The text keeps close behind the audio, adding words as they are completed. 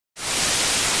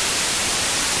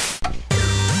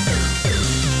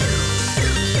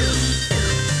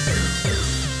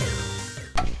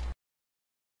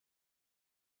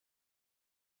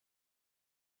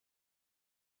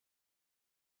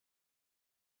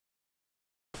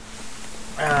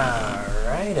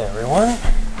Alright, everyone.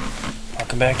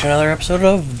 Welcome back to another episode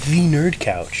of The Nerd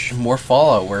Couch. More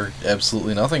Fallout where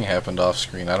absolutely nothing happened off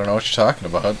screen. I don't know what you're talking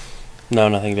about. No,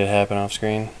 nothing did happen off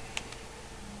screen.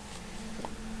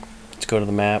 Let's go to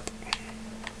the map.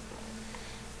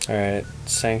 Alright,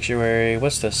 Sanctuary.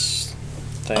 What's this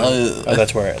thing?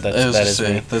 That's where that is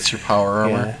me. That's your power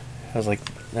armor. Yeah, I was like,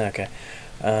 okay.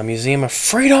 Museum of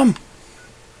Freedom.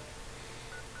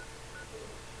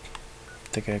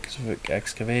 Thicket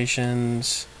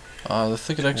excavations. The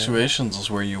Thicket excavations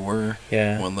is where you were.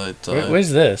 Yeah. When that. Where's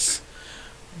this?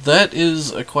 That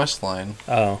is a quest line.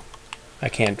 Oh, I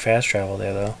can't fast travel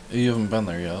there though. You haven't been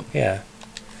there yet. Yeah.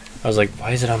 I was like,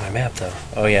 why is it on my map though?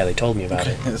 Oh yeah, they told me about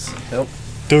it. Yep.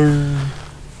 Durr.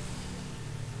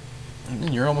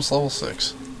 You're almost level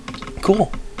 6.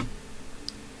 Cool.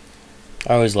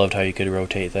 I always loved how you could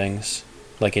rotate things,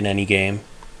 like in any game.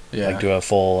 Yeah. Like do a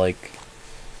full like.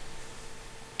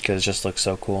 Because it just looks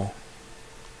so cool.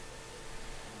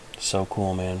 So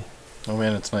cool, man. Oh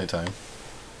man, it's nighttime.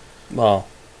 Well.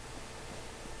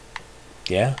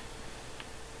 Yeah.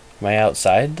 Am I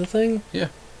outside the thing? Yeah.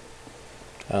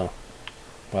 Oh.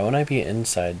 Why wouldn't I be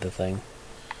inside the thing?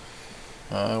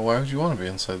 Why would you want to be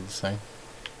inside this thing?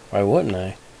 Why wouldn't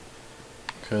I?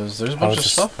 Because there's a bunch of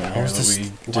stuff in here that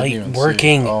we didn't even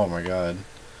working? see. Oh my god.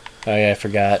 Oh yeah, I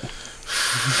forgot.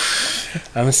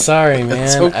 I'm sorry, man.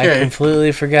 It's okay. I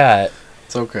completely forgot.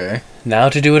 It's okay. Now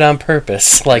to do it on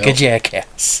purpose, like a Yep.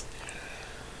 jackass.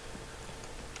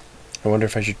 I wonder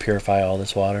if I should purify all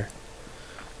this water.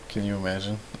 Can you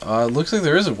imagine? It looks like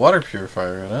there is a water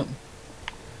purifier in it.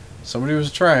 Somebody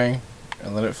was trying,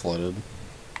 and then it flooded.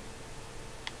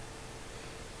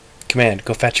 Command,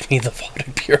 go fetch me the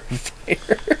water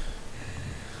purifier.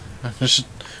 Just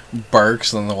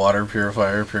barks, and then the water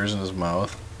purifier appears in his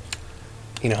mouth.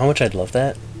 You know how much I'd love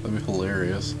that? That'd be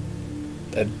hilarious.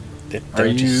 Are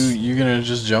you gonna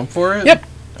just jump for it? Yep.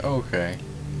 Okay.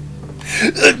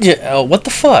 What the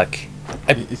fuck?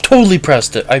 I totally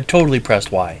pressed it. I totally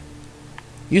pressed Y.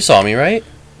 You saw me, right?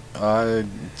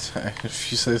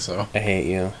 If you say so. I hate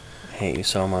you. I hate you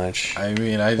so much. I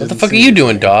mean, I didn't. What the fuck are see you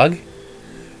doing, anything. dog?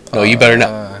 No, you better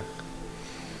not.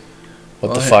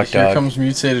 What the fuck, here dog? comes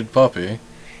mutated puppy.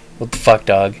 What the fuck,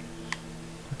 dog?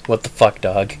 What the fuck,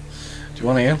 dog? Do you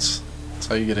want ants? That's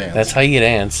how you get ants. That's how you get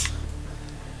ants.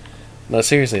 No,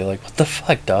 seriously, like, what the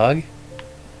fuck, dog?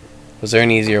 Was there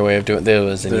an easier way of doing? There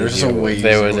was an There's easier a way way.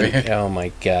 There was easier way. Oh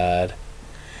my god.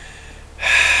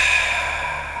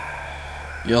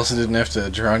 You also didn't have to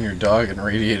drown your dog in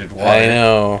radiated water. I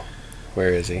know. Where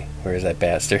is he? Where is that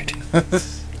bastard?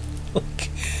 Look,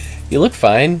 you look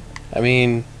fine. I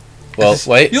mean, well,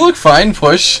 wait. You look fine,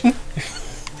 Push.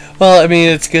 Well, I mean,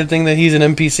 it's a good thing that he's an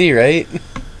NPC, right?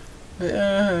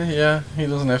 Yeah. He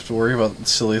doesn't have to worry about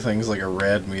silly things like a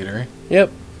rad meter.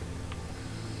 Yep.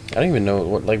 I don't even know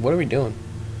what are we doing?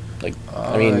 Like,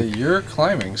 I mean, you're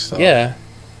climbing stuff. yeah.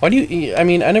 Why do you? I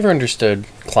mean, I never understood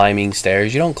climbing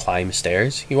stairs. You don't climb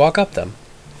stairs. You walk up them.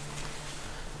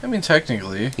 I mean,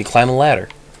 technically. You climb a ladder.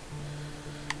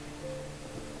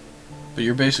 But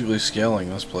you're basically scaling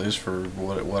this place for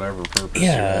whatever purpose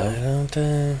Yeah. you I have.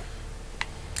 don't.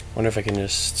 Wonder if I can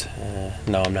just.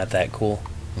 No, I'm not that cool.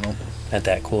 Nope. Not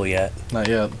that cool yet. Not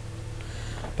yet.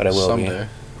 But I will Someday.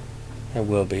 be. I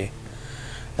will be.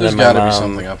 There's my gotta be mom-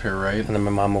 something up here, right? And then my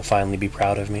mom will finally be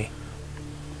proud of me.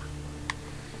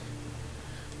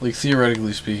 Like,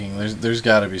 theoretically speaking, there's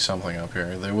gotta be something up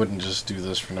here. They wouldn't just do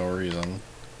this for no reason.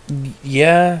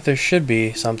 Yeah, there should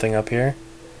be something up here.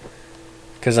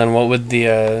 Because then what would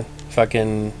the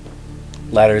fucking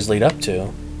ladders lead up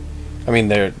to? I mean,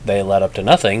 they led up to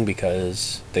nothing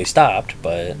because they stopped,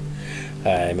 but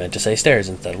I meant to say stairs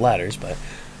instead of ladders, but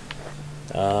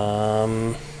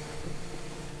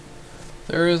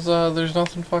There's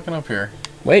nothing fucking up here.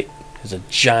 wait, there's a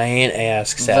giant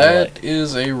ass satellite. That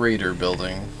is a raider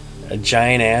building. A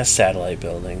giant ass satellite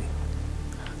building.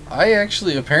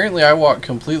 Apparently I walked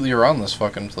completely around this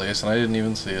fucking place and I didn't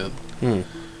even see it.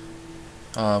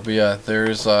 But yeah,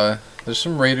 there's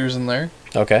some raiders in there,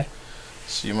 Okay.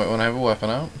 so you might want to have a weapon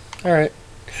out. Alright.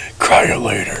 Cry it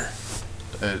later.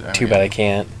 Too bad I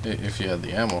can't. can't. If you had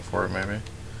the ammo for it, maybe.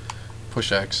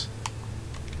 Push X.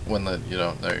 You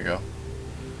don't. There you go.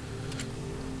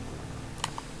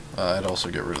 I'd also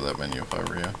get rid of that menu if I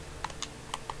were you.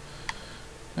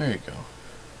 There you go.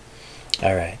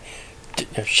 Alright.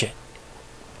 Oh shit.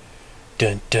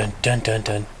 Dun dun dun dun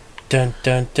dun. Dun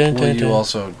dun dun Well, dun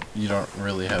dun. you don't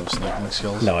really have sneaking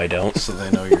skills. No, I don't. So they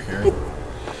know you're here.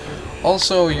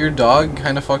 Also, your dog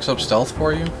kind of fucks up stealth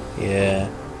for you. Yeah.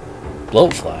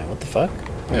 Bloatfly, what the fuck?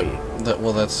 Yep.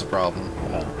 Well, that's the problem.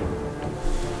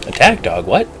 Attack dog,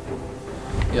 what?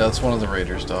 Yeah, that's one of the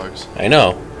Raiders' dogs. I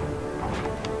know.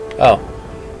 Oh.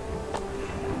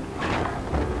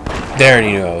 They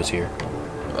already knew I was here.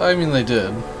 I mean, they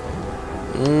did.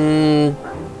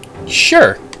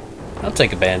 Sure. I'll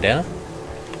take a bandana.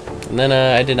 And then,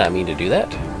 I did not mean to do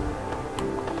that.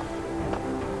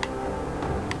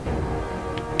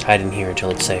 Hide in here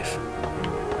until it's safe.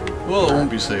 Well, it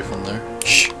won't be safe in there.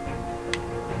 Shh.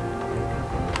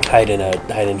 Hide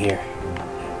in here.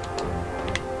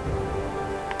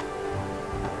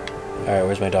 Alright,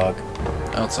 where's my dog?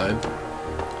 Outside.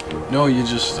 No, you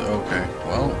just... Okay,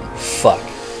 well... Fuck.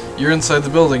 You're inside the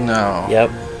building now. Yep.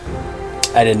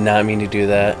 I did not mean to do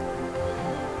that.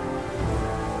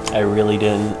 I really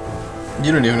didn't.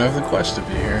 You don't even have the quest to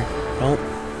be here. Nope.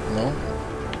 No.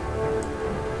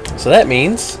 So that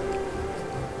means...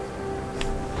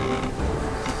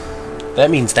 that.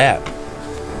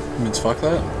 Means fuck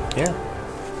that? Yeah.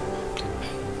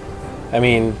 I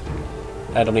mean,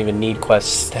 I don't even need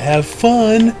quests to have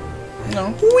fun.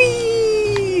 No.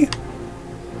 Whee!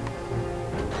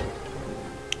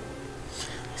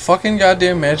 Fucking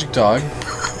goddamn magic dog.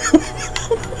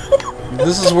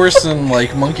 This is worse than,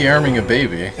 like, monkey arming a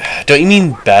baby. Don't you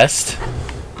mean best?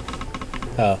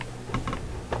 Oh.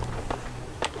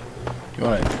 You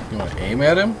wanna aim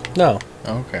at him? No.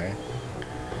 Okay.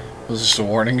 Was this a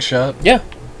warning shot? Yeah.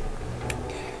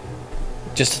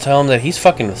 Just to tell him that he's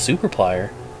fucking with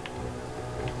Superplier.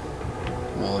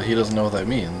 Well, he doesn't know what that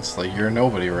means. Like, you're a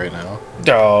nobody right now.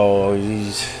 Oh,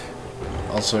 he's...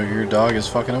 Also, your dog is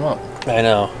fucking him up. I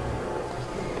know.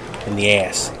 In the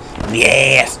ass. In the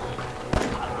ass!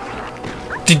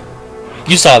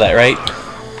 You saw that, right?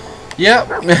 Yep.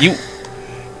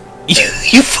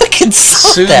 You fucking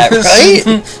saw that,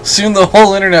 right? Soon the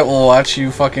whole internet will watch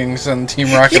you fucking send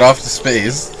Team Rocket off to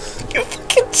space. You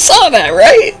fucking saw that,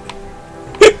 right?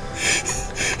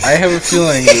 I have a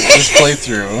feeling that this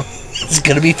playthrough It's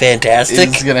gonna be fantastic.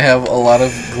 is gonna have a lot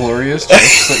of glorious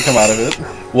jokes that come out of it.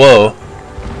 Whoa.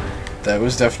 That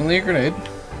was definitely a grenade.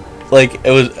 Like,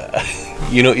 it was...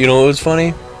 You know what was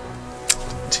funny?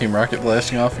 Team Rocket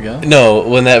blasting off again. No,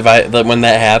 when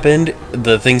that happened,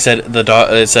 the thing said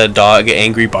it said dog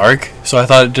angry bark, so I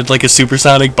thought it did like a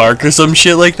supersonic bark or some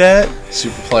shit like that.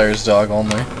 Superplayer's dog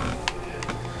only.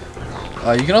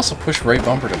 You can also push right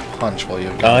bumper to punch while you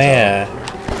have guns Oh out.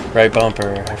 yeah, right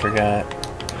bumper. I forgot.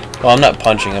 Well, I'm not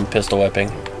punching. I'm pistol whipping.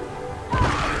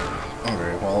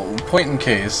 Okay, well, point in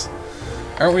case.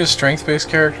 Aren't we a strength-based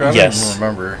character? I don't Yes. even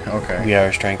remember. Okay. We are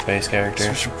a strength-based So character.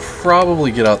 we should probably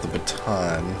get out the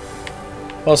baton.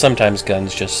 Well, sometimes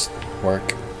guns just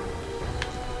work.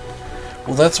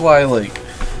 Well, that's why, like,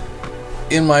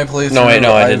 in my playthrough... No, wait,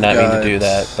 no, I did I've not mean to got- do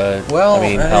that, but Well, I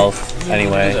mean health you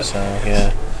anyway. did it. So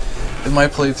yeah. In my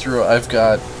playthrough, I've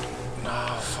got...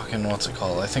 Oh, fucking, what's it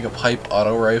called? I think a pipe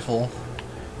auto rifle.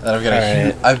 And I've got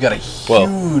Alright. a Whoa.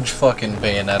 huge fucking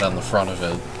bayonet on the front of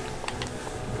it.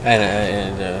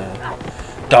 And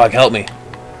dog, help me.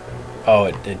 Oh,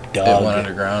 it dog. It went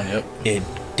underground, yep. It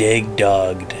dig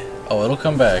dogged. Oh, it'll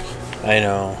come back. I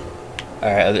know.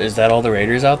 Alright, is that all the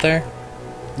raiders out there?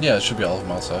 Yeah, it should be all of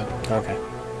them outside. Okay.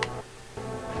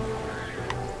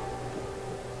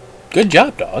 Good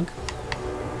job, dog.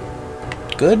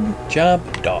 Good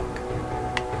job, dog.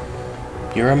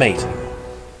 You're amazing.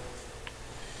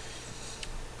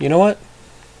 You know what?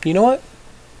 You know what?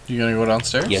 You gonna go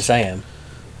downstairs? Yes, I am.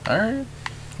 Alright.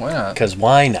 Why not? Because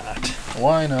why not?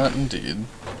 Why not, indeed.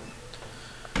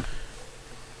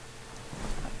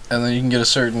 And then you can get a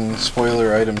certain spoiler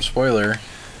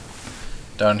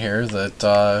down here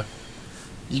that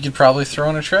you could probably throw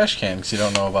in a trash can because you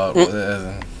don't know about.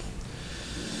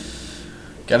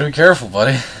 Gotta be careful,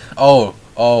 buddy. Oh.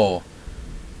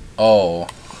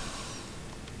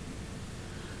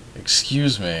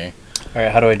 Excuse me.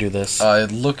 Alright, how do I do this?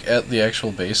 Look at the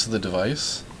actual base of the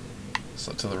device.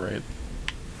 So to the right.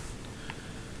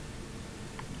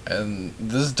 And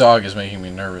this dog is making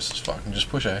me nervous as fuck. And just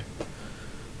push A.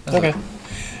 That's Okay.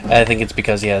 I think it's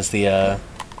because he has the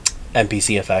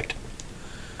NPC effect.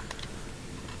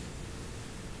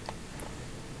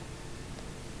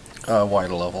 Y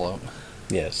to level up.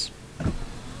 Yes.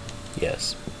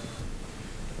 Yes.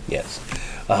 Yes.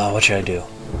 What should I do?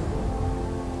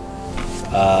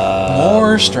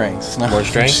 More strength. No, more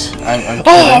strength? I'm kidding.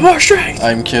 Oh, more strength!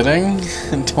 I'm kidding.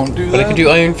 Don't do that. But I can do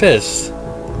Iron Fist.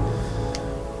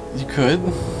 You could.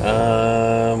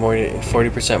 More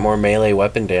 40% more melee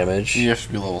weapon damage. You have to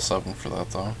be level 7 for that,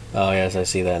 though. Oh yes, I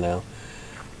see that now.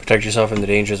 Protect yourself from the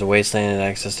dangers of wasteland and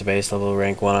access to base level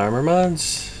rank 1 armor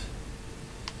mods.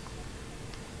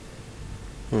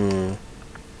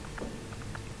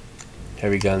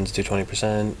 Heavy guns do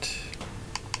 20%.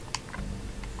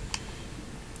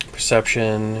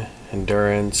 perception,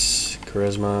 endurance,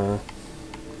 charisma.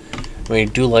 I mean,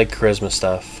 I do like charisma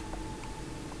stuff.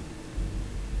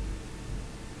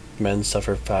 Men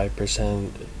suffer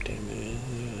 5% damage.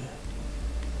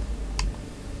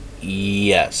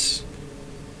 Yes.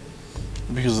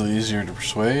 Because it's easier to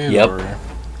persuade? Yep. Or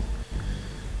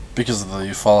because of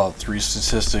the Fallout 3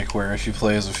 statistic where if you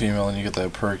play as a female and you get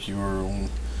that perk, you were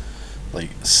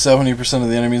like 70% of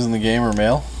the enemies in the game are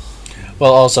male?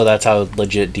 Well, also that's how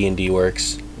legit D&D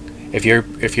works. If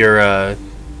your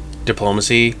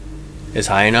diplomacy is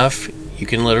high enough, you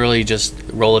can literally just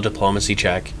roll a diplomacy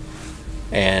check,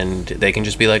 and they can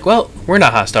just be like, "Well, we're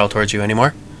not hostile towards you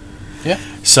anymore." Yeah.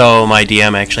 So my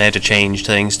DM actually had to change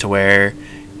things to where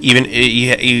even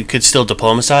you could still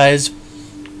diplomatize,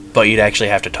 but you'd actually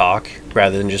have to talk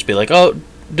rather than just be like, "Oh,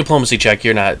 diplomacy check,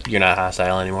 you're not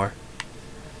hostile anymore."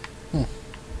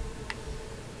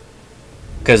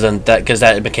 Because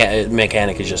that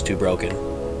mechanic is just too broken.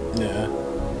 Yeah.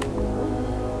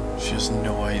 She has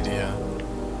no idea.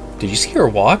 Did you see her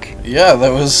walk? Yeah, that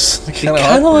was kind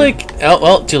of like, oh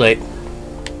well, too late.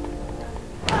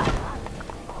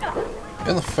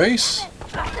 in the face.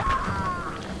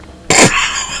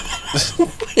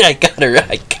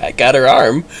 I got her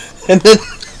arm, and then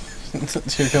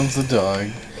Here comes the dog.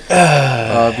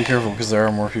 Be careful because there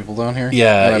are more people down here.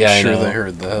 Yeah, and I'm yeah, sure I know. they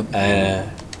heard that.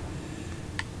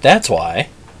 That's why.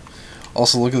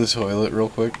 Also, look at the toilet real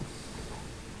quick.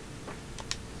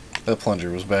 That plunger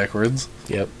was backwards.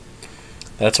 Yep.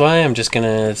 That's why I'm just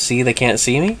gonna see they can't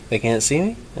see me. They can't see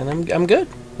me, and I'm good,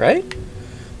 right?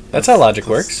 That's how logic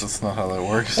works. That's not how that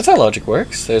works. That's how logic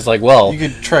works. There's like, well, You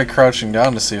could try crouching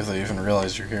down to see if they even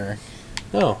realize you're here.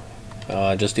 no,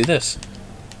 just do this.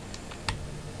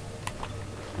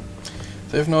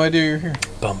 They have no idea you're here.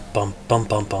 Bum bum bum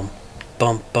bum bum,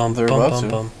 bum bum They're bum about bum to.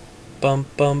 bum, bum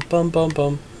bum bum bum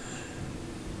bum.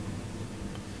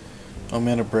 Oh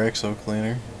man, a Braxo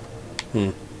cleaner.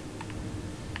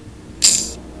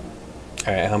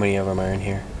 All right, how many of them are in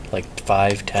here? Like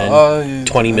 5, 10,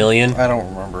 20 million? I don't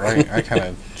remember. I kind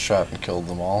of shot and killed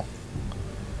them all.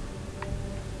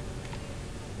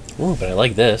 Ooh, but I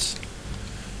like this.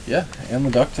 Yeah, and the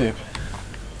duct tape.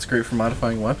 It's great for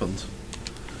modifying weapons.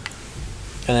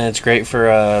 And then it's great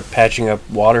for patching up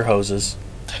water hoses.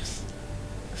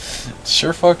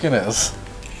 Sure fucking is.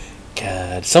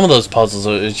 God, some of those puzzles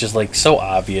it's just like so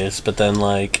obvious, but then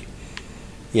like,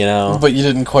 you know. But you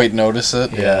didn't quite notice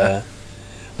it. Yeah.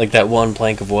 Like that one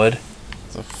plank of wood,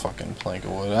 It's a fucking plank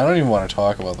of wood. I don't even want to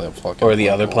talk about that fucking. or the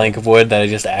other plank of wood that I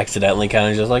just accidentally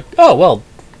kind of just like, oh well,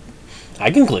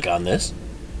 I can click on this.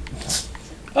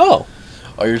 Oh.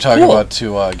 Oh, you're talking Cool. about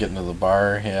to get into the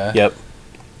bar, yeah. Yep.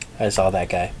 I saw that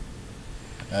guy.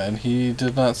 And he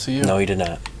did not see you. No, he did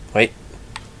not. Wait.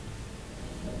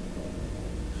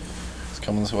 He's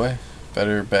coming this way.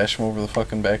 Better bash him over the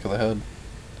fucking back of the head.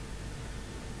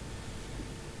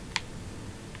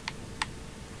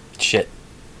 Shit.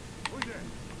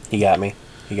 He got me.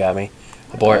 He got me.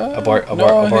 Abort, abort, abort,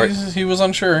 no, abort. He was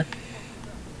unsure.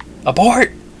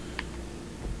 Abort!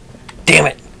 Damn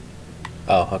it!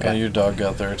 Oh, Okay. okay. Your dog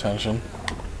got their attention.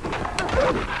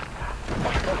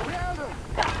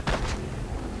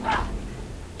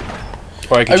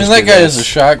 Or I could I mean, just that do guy this. has a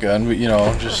shotgun, but you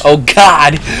know, just. Oh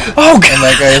god! Oh god! And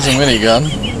that guy has a minigun.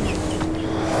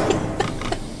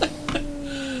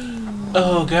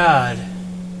 Oh god.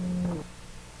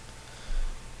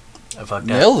 I fucked up.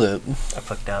 Nailed it. I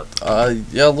fucked up.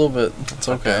 Yeah, a little bit. It's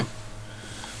okay.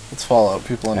 It's Fallout.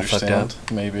 People I fucked understand.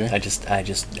 Maybe. I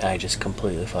just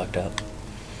completely fucked up.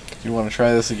 You want to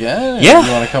try this again? Or Yeah.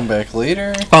 You want to come back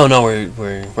later? Oh no,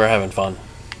 we're having fun.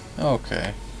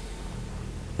 Okay.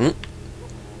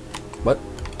 What?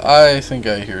 I think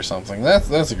I hear something.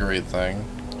 That's a great thing.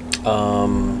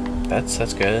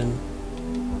 That's good.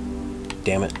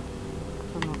 Damn it.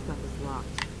 Terminal stuff is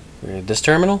locked. We're at this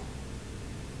terminal?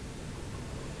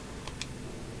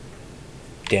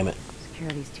 Damn it.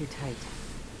 Security's too tight.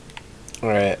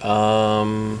 Alright,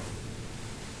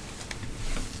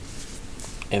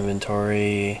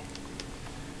 inventory.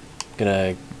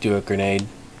 Gonna do a grenade.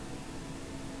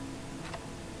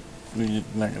 You're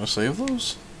not gonna save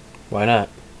those? Why not?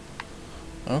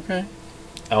 Okay.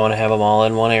 I want to have them all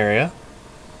in one area.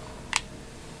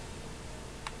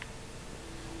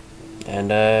 And,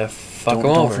 fuck them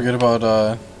Don't over. forget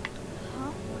about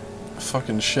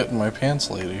fucking shit in my pants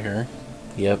lady here.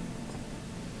 Yep.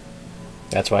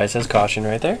 That's why it says caution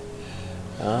right there.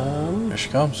 Here she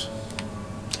comes.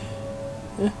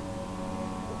 There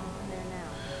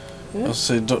now. I'll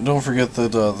say don't forget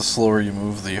that the slower you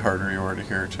move, the harder you are to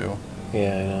hear too.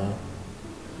 Yeah, I know.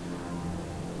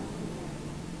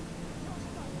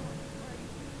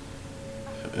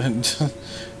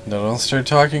 No, don't start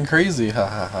talking crazy. Ha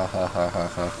ha ha ha ha ha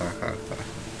ha ha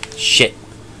ha. Shit.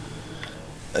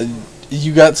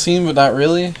 You got seen, but not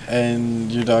really,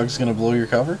 and your dog's gonna blow your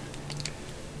cover?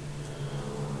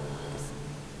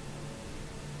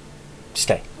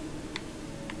 Stay.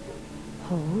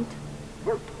 Hold.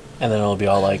 And then it'll be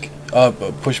all like,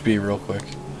 Push B real quick.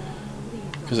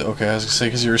 Okay, I was gonna say,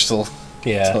 because you were still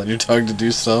yeah. telling your dog to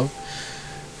do stuff.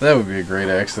 That would be a great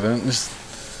accident. Just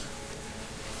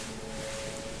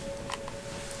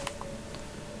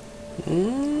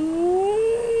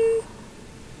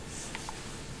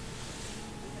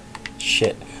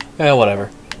Shit.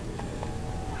 Whatever.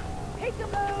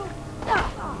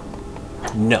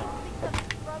 No.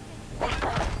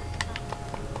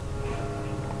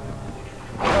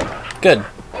 Good.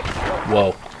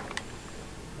 Whoa.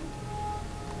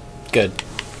 Good.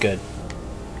 Good.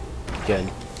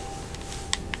 Good.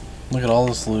 look at all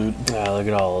this loot. Ah, look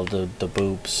at all the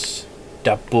boobs.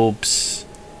 The boobs.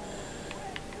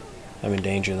 I'm in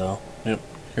danger though. Yep,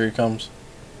 here he comes.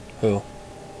 Who?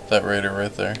 That raider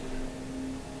right there.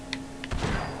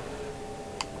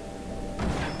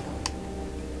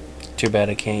 Too bad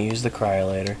I can't use the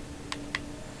cryolator.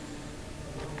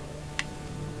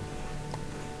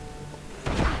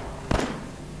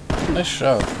 Nice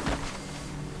shot.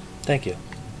 Thank you.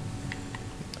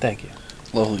 Thank you.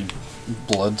 Lovely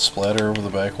blood splatter over the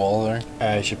back wall there.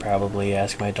 I should probably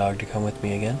ask my dog to come with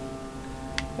me again.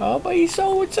 Oh, but he's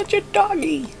such a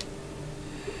doggy.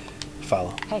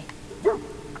 Follow. Hey.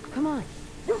 Come on.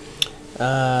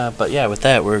 But yeah, with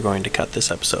that, we're going to cut this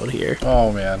episode here.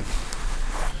 Oh man.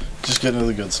 Just getting to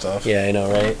the good stuff. Yeah, I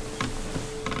know, right?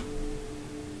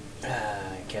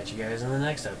 Catch you guys in the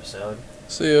next episode.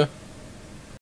 See ya.